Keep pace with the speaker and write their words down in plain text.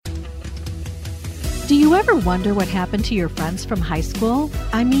Do you ever wonder what happened to your friends from high school?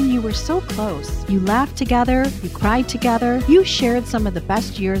 I mean, you were so close. You laughed together, you cried together, you shared some of the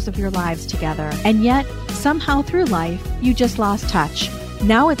best years of your lives together. And yet, somehow through life, you just lost touch.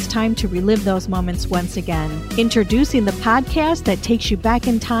 Now it's time to relive those moments once again. Introducing the podcast that takes you back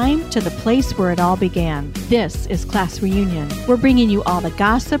in time to the place where it all began. This is Class Reunion. We're bringing you all the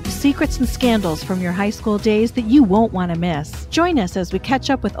gossip, secrets, and scandals from your high school days that you won't want to miss. Join us as we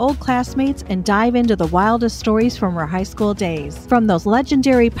catch up with old classmates and dive into the wildest stories from our high school days. From those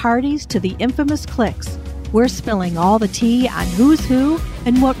legendary parties to the infamous cliques, we're spilling all the tea on who's who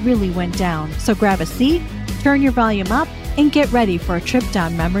and what really went down. So grab a seat, turn your volume up, and get ready for a trip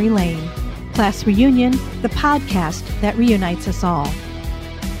down memory lane. Class Reunion, the podcast that reunites us all.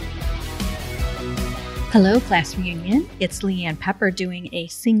 Hello, Class Reunion. It's Leanne Pepper doing a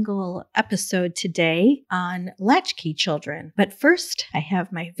single episode today on Latchkey Children. But first, I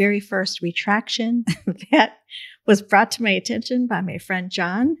have my very first retraction that was brought to my attention by my friend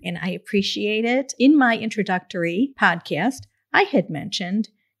John, and I appreciate it. In my introductory podcast, I had mentioned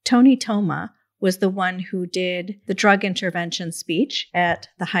Tony Toma was the one who did the drug intervention speech at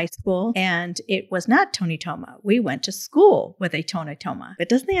the high school. And it was not Tony Toma. We went to school with a Tony Toma. But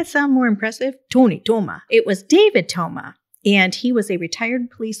doesn't that sound more impressive? Tony Toma. It was David Toma. And he was a retired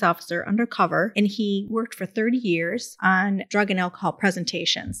police officer undercover, and he worked for 30 years on drug and alcohol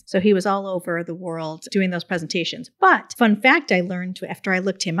presentations. So he was all over the world doing those presentations. But fun fact I learned after I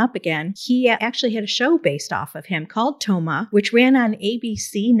looked him up again, he actually had a show based off of him called Toma, which ran on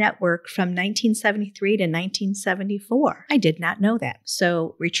ABC Network from 1973 to 1974. I did not know that.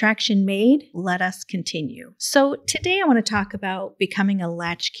 So retraction made, let us continue. So today I want to talk about becoming a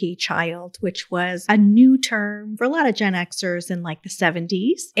latchkey child, which was a new term for a lot of Gen X in like the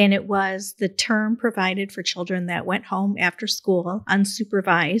 70s. And it was the term provided for children that went home after school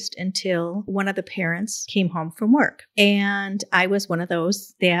unsupervised until one of the parents came home from work. And I was one of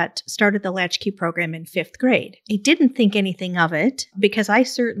those that started the Latchkey program in 5th grade. I didn't think anything of it because I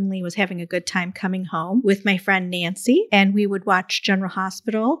certainly was having a good time coming home with my friend Nancy, and we would watch General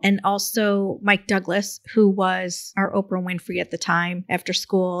Hospital and also Mike Douglas, who was our Oprah Winfrey at the time, after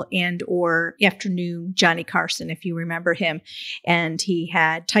school and or afternoon Johnny Carson, if you remember him. And he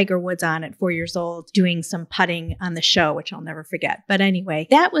had Tiger Woods on at 4 years old doing some putting on the show, which I'll never forget. But anyway,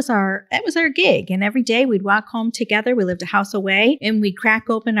 that was our gig. And every day we'd walk home together. We lived a house away, and we'd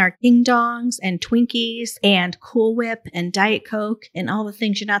crack open our ding dongs and Twinkies and Cool Whip and Diet Coke and all the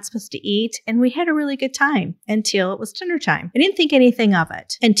things you're not supposed to eat. And we had a really good time until it was dinner time. I didn't think anything of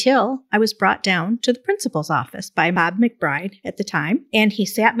it until I was brought down to the principal's office by Bob McBride at the time. And he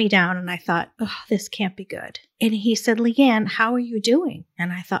sat me down, and I thought, oh, this can't be good. And he said, Leanne, how are you doing?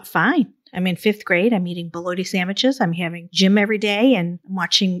 And I thought, fine. I'm in 5th grade. I'm eating bologna sandwiches. I'm having gym every day and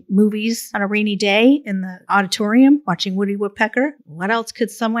watching movies on a rainy day in the auditorium, watching Woody Woodpecker. What else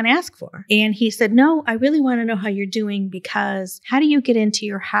could someone ask for? And he said, no, I really want to know how you're doing, because how do you get into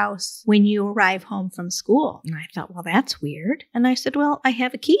your house when you arrive home from school? And I thought, well, that's weird. And I said, well, I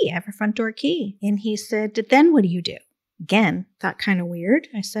have a key. I have a front door key. And he said, then what do you do? Again, thought kind of weird.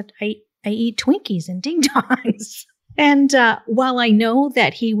 I said, I eat Twinkies and ding dongs. And while I know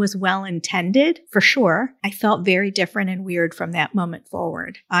that he was well-intended, for sure, I felt very different and weird from that moment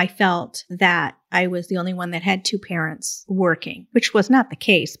forward. I felt that I was the only one that had 2 parents working, which was not the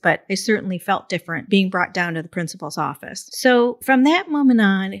case, but I certainly felt different being brought down to the principal's office. So from that moment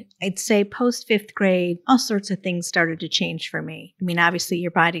on, I'd say post 5th grade, all sorts of things started to change for me. I mean, obviously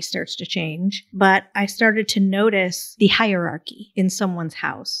your body starts to change, but I started to notice the hierarchy in someone's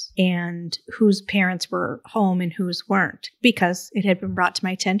house and whose parents were home and whose weren't, because it had been brought to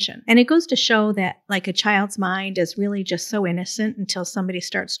my attention. And it goes to show that like a child's mind is really just so innocent until somebody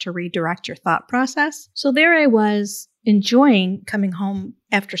starts to redirect your thought process. So there I was enjoying coming home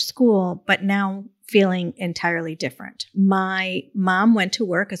after school, but now feeling entirely different. My mom went to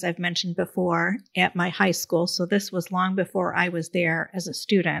work, as I've mentioned before, at my high school. So this was long before I was there as a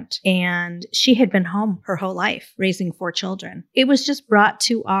student. And she had been home her whole life, raising 4 children. It was just brought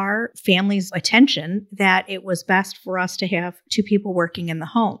to our family's attention that it was best for us to have 2 people working in the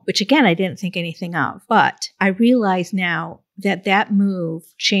home, which again, I didn't think anything of. But I realize now that move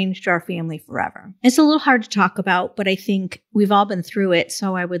changed our family forever. It's a little hard to talk about, but I think we've all been through it.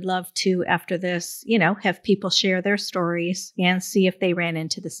 So I would love to, after this, have people share their stories and see if they ran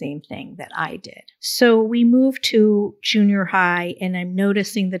into the same thing that I did. So we moved to junior high, and I'm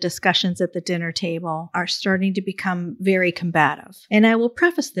noticing the discussions at the dinner table are starting to become very combative. And I will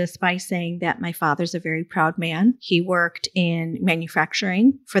preface this by saying that my father's a very proud man. He worked in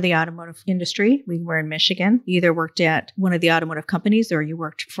manufacturing for the automotive industry. We were in Michigan. He either worked at one of the automotive companies or you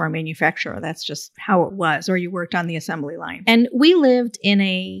worked for a manufacturer. That's just how it was. Or you worked on the assembly line. And we lived in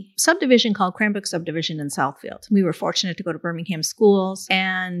a subdivision called Cranbrook Subdivision in Southfield. We were fortunate to go to Birmingham schools,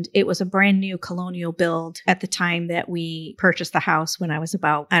 and it was a brand new colonial build at the time that we purchased the house when I was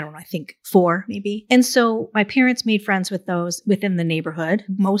about, I think 4 maybe. And so my parents made friends with those within the neighborhood.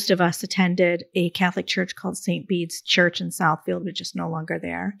 Most of us attended a Catholic church called St. Bede's Church in Southfield, which is no longer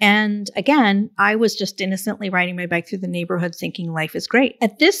there. And again, I was just innocently riding my bike through the neighborhood thinking life is great.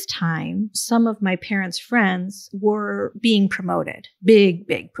 At this time, some of my parents' friends were being promoted, big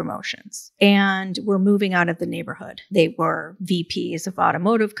promotions, and were moving out of the neighborhood. They were VPs of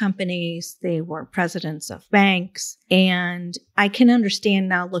automotive companies. They were presidents of banks. And I can understand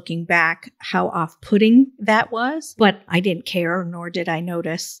now looking back how off-putting that was, but I didn't care, nor did I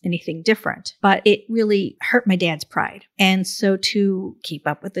notice anything different. But it really hurt my dad's pride. And so to keep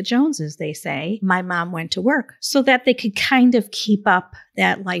up with the Joneses, they say, my mom went to work so that they could kind of keep up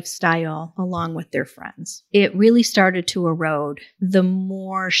that lifestyle along with their friends. It really started to erode the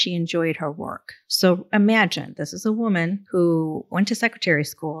more she enjoyed her work. So imagine, this is a woman who went to secretary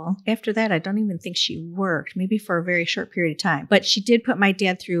school. After that, I don't even think she worked, maybe for a very short period of time. But she did put my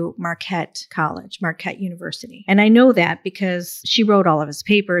dad through Marquette University. And I know that because she wrote all of his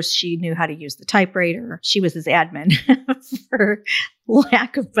papers. She knew how to use the typewriter. She was his admin for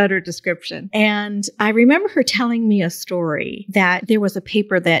lack of better description. And I remember her telling me a story that there was a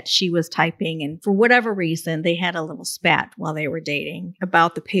paper that she was typing, and for whatever reason, they had a little spat while they were dating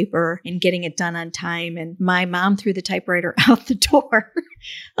about the paper and getting it done on time. And my mom threw the typewriter out the door.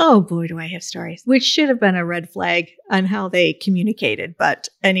 Oh boy, do I have stories, which should have been a red flag on how they communicated. But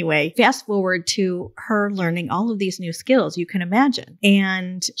anyway, fast forward to her learning all of these new skills you can imagine.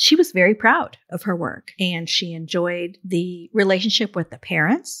 And she was very proud of her work, and she enjoyed the relationship with the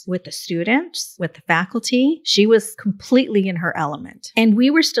parents, with the students, with the faculty. She was completely in her element. And we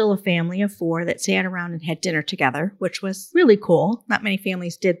were still a family of 4 that sat around and had dinner together, which was really cool. Not many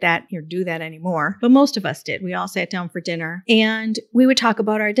families did that or do that anymore, but most of us did. We all sat down for dinner and we would talk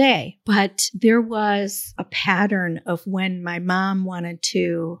about our day. But there was a pattern of when my mom wanted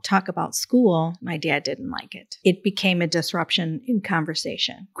to talk about school, my dad didn't like it. It became a disruption in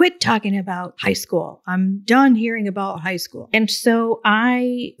conversation. Quit talking about high school. I'm done hearing about high school. And so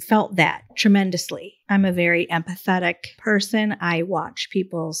I felt that tremendously. I'm a very empathetic person. I watch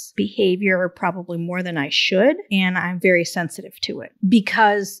people's behavior probably more than I should, and I'm very sensitive to it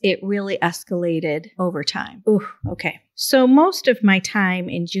because it really escalated over time. Ooh, okay. So most of my time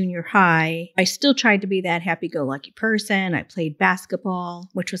in junior high, I still tried to be that happy-go-lucky person. I played basketball,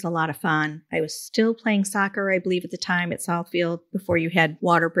 which was a lot of fun. I was still playing soccer, I believe, at the time at Southfield before you had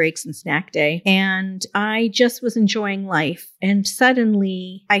water breaks and snack day. And I just was enjoying life. And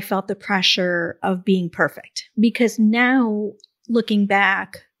suddenly I felt the pressure of being perfect, because now looking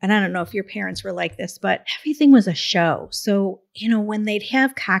back, and I don't know if your parents were like this, but everything was a show. So, when they'd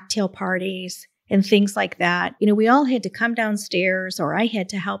have cocktail parties and things like that, we all had to come downstairs, or I had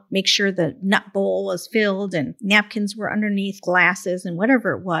to help make sure the nut bowl was filled and napkins were underneath glasses and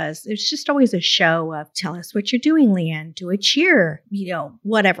whatever it was. It's just always a show of, tell us what you're doing, Leanne, do a cheer,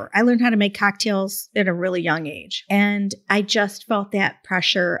 whatever. I learned how to make cocktails at a really young age. And I just felt that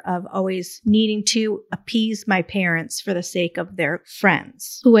pressure of always needing to appease my parents for the sake of their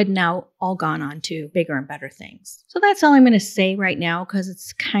friends who had now all gone on to bigger and better things. So that's all I'm going to say right now, because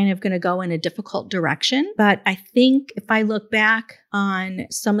it's kind of going to go in a difficult direction. But I think if I look back on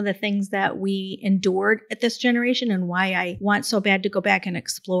some of the things that we endured at this generation and why I want so bad to go back and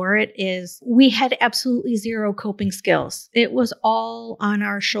explore it, is we had absolutely zero coping skills. It was all on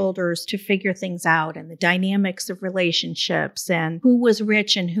our shoulders to figure things out, and the dynamics of relationships and who was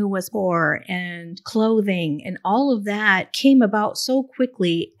rich and who was poor and clothing and all of that came about so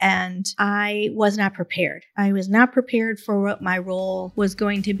quickly, and I was not prepared. I was not prepared for what my role was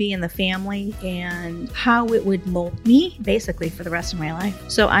going to be in the family and how it would mold me basically for the rest of my life.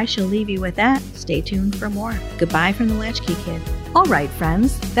 So I shall leave you with that. Stay tuned for more. Goodbye from the Latchkey Kid. All right,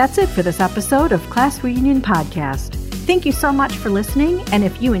 friends, that's it for this episode of Class Reunion Podcast. Thank you so much for listening, and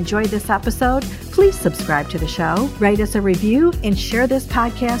if you enjoyed this episode, please subscribe to the show, write us a review, and share this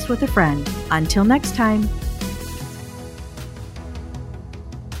podcast with a friend. Until next time.